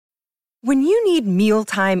When you need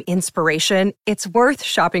mealtime inspiration, it's worth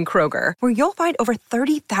shopping Kroger, where you'll find over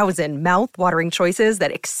 30,000 mouth-watering choices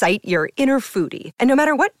that excite your inner foodie. And no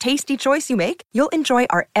matter what tasty choice you make, you'll enjoy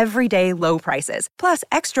our everyday low prices, plus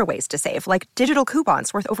extra ways to save, like digital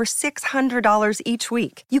coupons worth over $600 each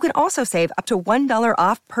week. You can also save up to $1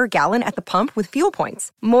 off per gallon at the pump with fuel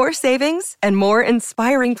points. More savings and more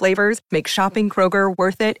inspiring flavors make shopping Kroger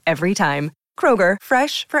worth it every time. Kroger,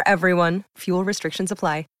 fresh for everyone. Fuel restrictions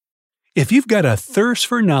apply. If you've got a thirst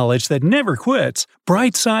for knowledge that never quits,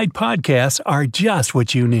 Brightside Podcasts are just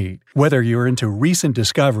what you need. Whether you're into recent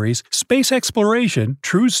discoveries, space exploration,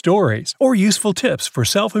 true stories, or useful tips for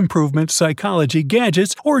self-improvement, psychology,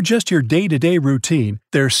 gadgets, or just your day-to-day routine,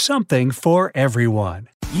 there's something for everyone.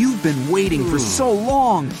 You've been waiting for so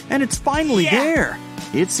long, and it's finally there.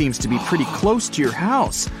 It seems to be pretty close to your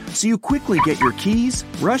house, so you quickly get your keys,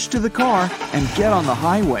 rush to the car, and get on the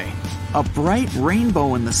highway. A bright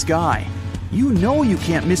rainbow in the sky. You know you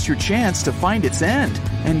can't miss your chance to find its end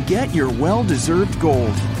and get your well-deserved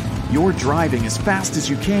gold. You're driving as fast as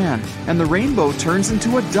you can, and the rainbow turns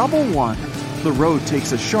into a double one. The road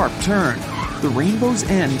takes a sharp turn. The rainbow's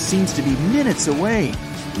end seems to be minutes away.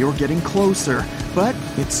 You're getting closer, but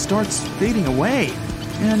it starts fading away,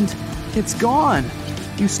 and it's gone.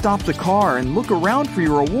 You stop the car and look around for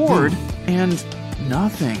your reward, and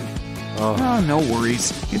nothing. No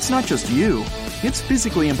worries. It's not just you. It's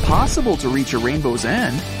physically impossible to reach a rainbow's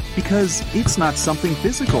end because it's not something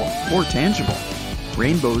physical or tangible.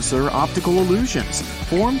 Rainbows are optical illusions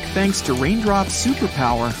formed thanks to raindrops'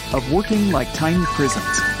 superpower of working like tiny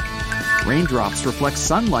prisms. Raindrops reflect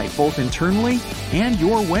sunlight both internally and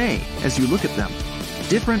your way as you look at them.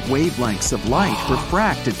 Different wavelengths of light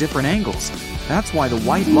refract at different angles. That's why the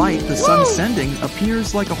white light the sun's sending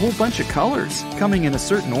appears like a whole bunch of colors coming in a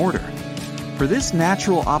certain order. For this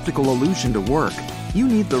natural optical illusion to work, you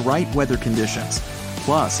need the right weather conditions.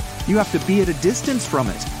 Plus, you have to be at a distance from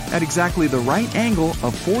it, at exactly the right angle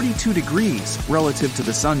of 42 degrees relative to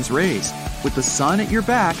the sun's rays, with the sun at your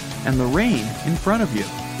back and the rain in front of you.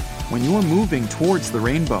 When you're moving towards the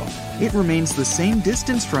rainbow, it remains the same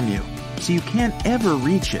distance from you, so you can't ever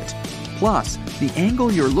reach it. Plus, the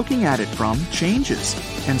angle you're looking at it from changes,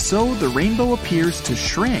 and so the rainbow appears to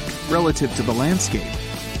shrink relative to the landscape.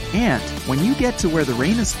 And when you get to where the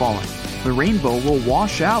rain is falling, the rainbow will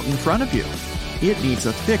wash out in front of you. It needs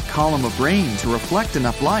a thick column of rain to reflect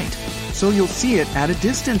enough light, so you'll see it at a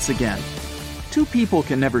distance again. Two people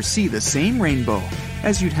can never see the same rainbow,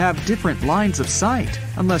 as you'd have different lines of sight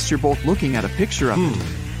unless you're both looking at a picture of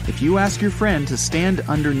it. If you ask your friend to stand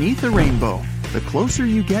underneath a rainbow, the closer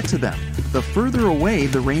you get to them, the further away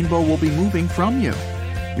the rainbow will be moving from you.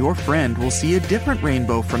 Your friend will see a different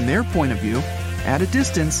rainbow from their point of view, at a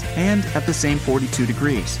distance and at the same 42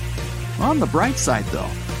 degrees. On the bright side, though,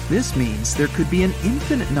 this means there could be an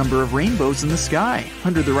infinite number of rainbows in the sky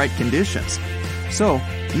under the right conditions. So,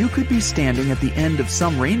 you could be standing at the end of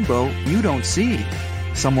some rainbow you don't see.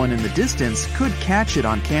 Someone in the distance could catch it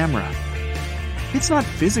on camera. It's not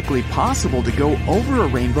physically possible to go over a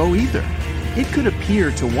rainbow either. It could appear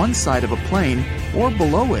to one side of a plane or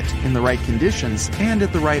below it in the right conditions and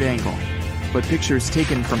at the right angle. But pictures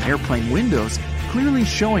taken from airplane windows clearly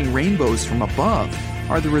showing rainbows from above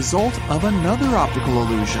are the result of another optical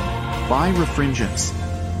illusion, birefringence.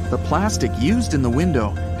 The plastic used in the window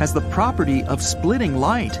has the property of splitting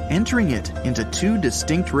light, entering it into two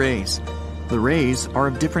distinct rays. The rays are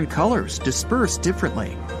of different colors, dispersed differently.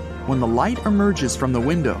 When the light emerges from the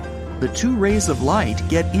window, the two rays of light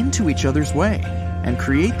get into each other's way and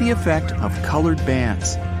create the effect of colored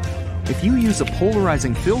bands. If you use a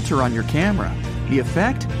polarizing filter on your camera, the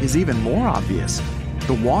effect is even more obvious.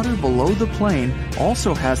 The water below the plane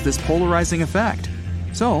also has this polarizing effect.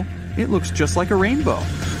 So, it looks just like a rainbow,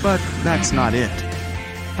 but that's not it.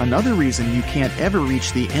 Another reason you can't ever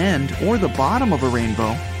reach the end or the bottom of a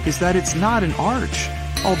rainbow is that it's not an arch,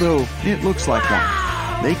 although it looks like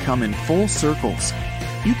one. They come in full circles.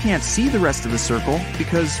 You can't see the rest of the circle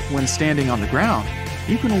because when standing on the ground,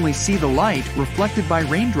 you can only see the light reflected by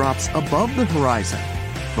raindrops above the horizon.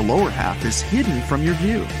 The lower half is hidden from your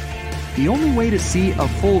view. The only way to see a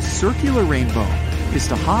full circular rainbow is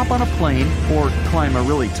to hop on a plane or climb a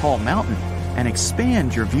really tall mountain and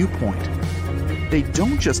expand your viewpoint. They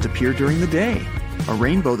don't just appear during the day. A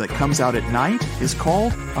rainbow that comes out at night is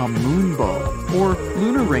called a moonbow or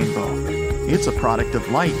lunar rainbow. It's a product of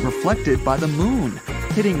light reflected by the moon,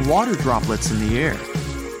 hitting water droplets in the air.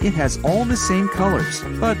 It has all the same colors,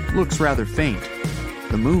 but looks rather faint.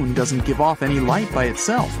 The moon doesn't give off any light by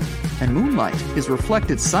itself, and moonlight is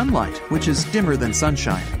reflected sunlight, which is dimmer than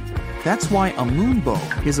sunshine. That's why a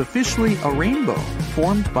moonbow is officially a rainbow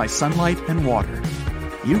formed by sunlight and water.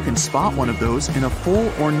 You can spot one of those in a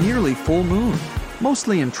full or nearly full moon,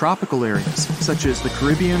 mostly in tropical areas such as the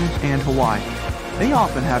Caribbean and Hawaii. They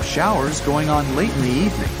often have showers going on late in the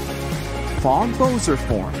evening. Fog bows are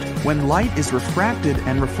formed when light is refracted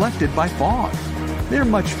and reflected by fog. They're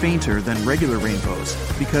much fainter than regular rainbows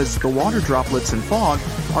because the water droplets in fog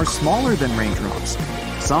are smaller than raindrops.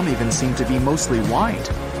 Some even seem to be mostly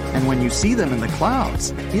white, and when you see them in the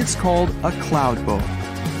clouds, it's called a cloud bow.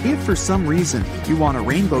 If for some reason you want a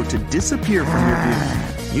rainbow to disappear from your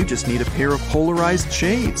view, you just need a pair of polarized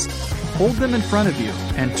shades. Hold them in front of you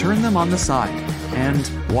and turn them on the side, and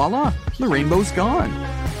voila, the rainbow's gone.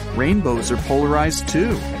 Rainbows are polarized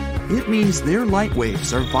too. It means their light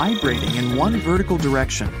waves are vibrating in one vertical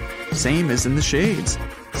direction, same as in the shades.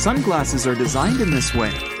 Sunglasses are designed in this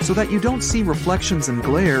way so that you don't see reflections and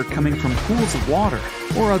glare coming from pools of water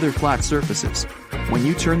or other flat surfaces. When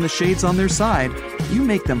you turn the shades on their side, you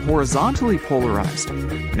make them horizontally polarized.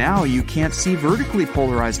 Now you can't see vertically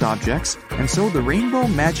polarized objects, and so the rainbow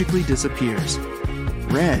magically disappears.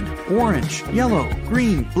 Red, orange, yellow,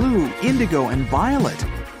 green, blue, indigo, and violet.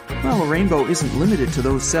 Well, a rainbow isn't limited to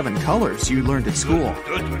those 7 colors you learned at school.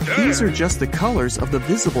 These are just the colors of the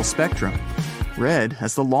visible spectrum. Red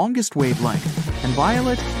has the longest wavelength, and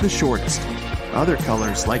violet the shortest. Other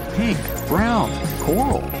colors like pink, brown,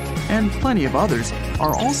 coral, and plenty of others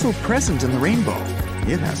are also present in the rainbow.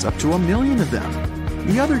 It has up to 1 million of them.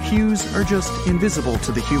 The other hues are just invisible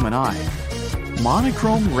to the human eye.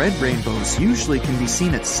 Monochrome red rainbows usually can be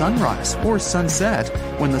seen at sunrise or sunset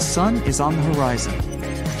when the sun is on the horizon.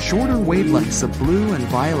 Shorter wavelengths of blue and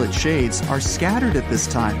violet shades are scattered at this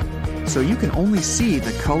time, so you can only see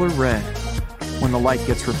the color red. When the light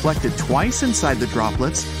gets reflected twice inside the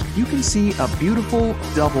droplets, you can see a beautiful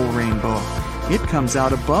double rainbow. It comes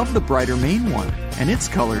out above the brighter main one, and its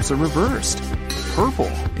colors are reversed.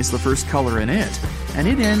 Purple is the first color in it, and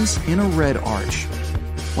it ends in a red arch.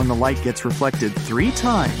 When the light gets reflected 3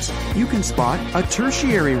 times, you can spot a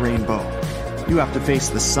tertiary rainbow. You have to face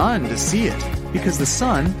the sun to see it, because the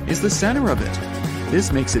sun is the center of it.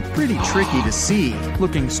 This makes it pretty tricky to see,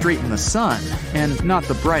 looking straight in the sun, and not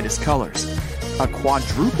the brightest colors. A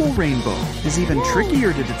quadruple rainbow is even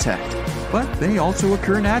trickier to detect, but they also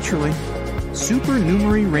occur naturally.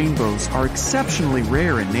 Supernumerary rainbows are exceptionally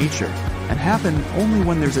rare in nature and happen only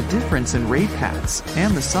when there's a difference in ray paths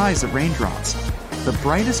and the size of raindrops. The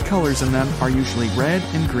brightest colors in them are usually red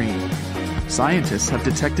and green. Scientists have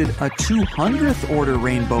detected a 200th order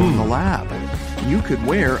rainbow in the lab. You could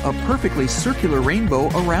wear a perfectly circular rainbow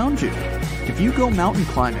around you. If you go mountain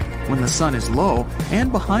climbing when the sun is low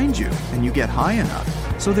and behind you and you get high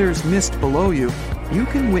enough so there's mist below you, you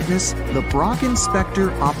can witness the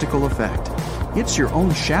Brocken-Spector optical effect. It's your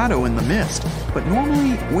own shadow in the mist, but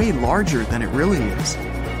normally way larger than it really is.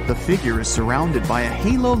 The figure is surrounded by a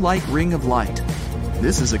halo-like ring of light.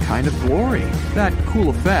 This is a kind of glory, that cool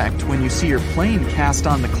effect when you see your plane cast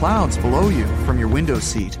on the clouds below you from your window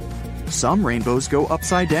seat. Some rainbows go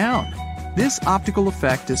upside down. This optical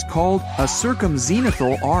effect is called a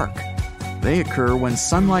circumzenithal arc. They occur when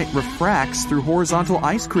sunlight refracts through horizontal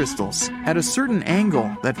ice crystals at a certain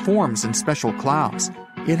angle that forms in special clouds.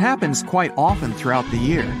 It happens quite often throughout the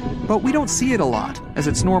year, but we don't see it a lot as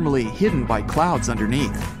it's normally hidden by clouds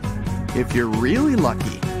underneath. If you're really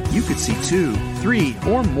lucky, you could see 2, 3,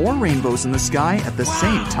 or more rainbows in the sky at the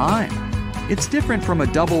same time. It's different from a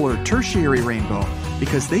double or tertiary rainbow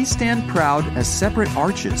because they stand proud as separate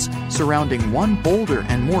arches surrounding one bolder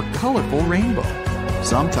and more colorful rainbow.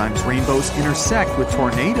 Sometimes rainbows intersect with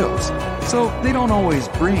tornadoes, so they don't always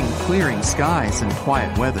bring clearing skies and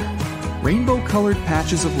quiet weather. Rainbow-colored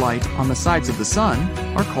patches of light on the sides of the sun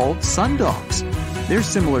are called sundogs. They're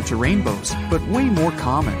similar to rainbows, but way more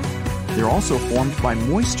common. They're also formed by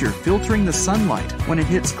moisture filtering the sunlight when it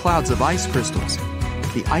hits clouds of ice crystals.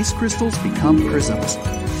 The ice crystals become prisms.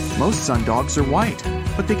 Most sundogs are white,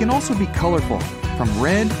 but they can also be colorful, from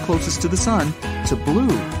red closest to the sun to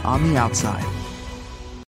blue on the outside.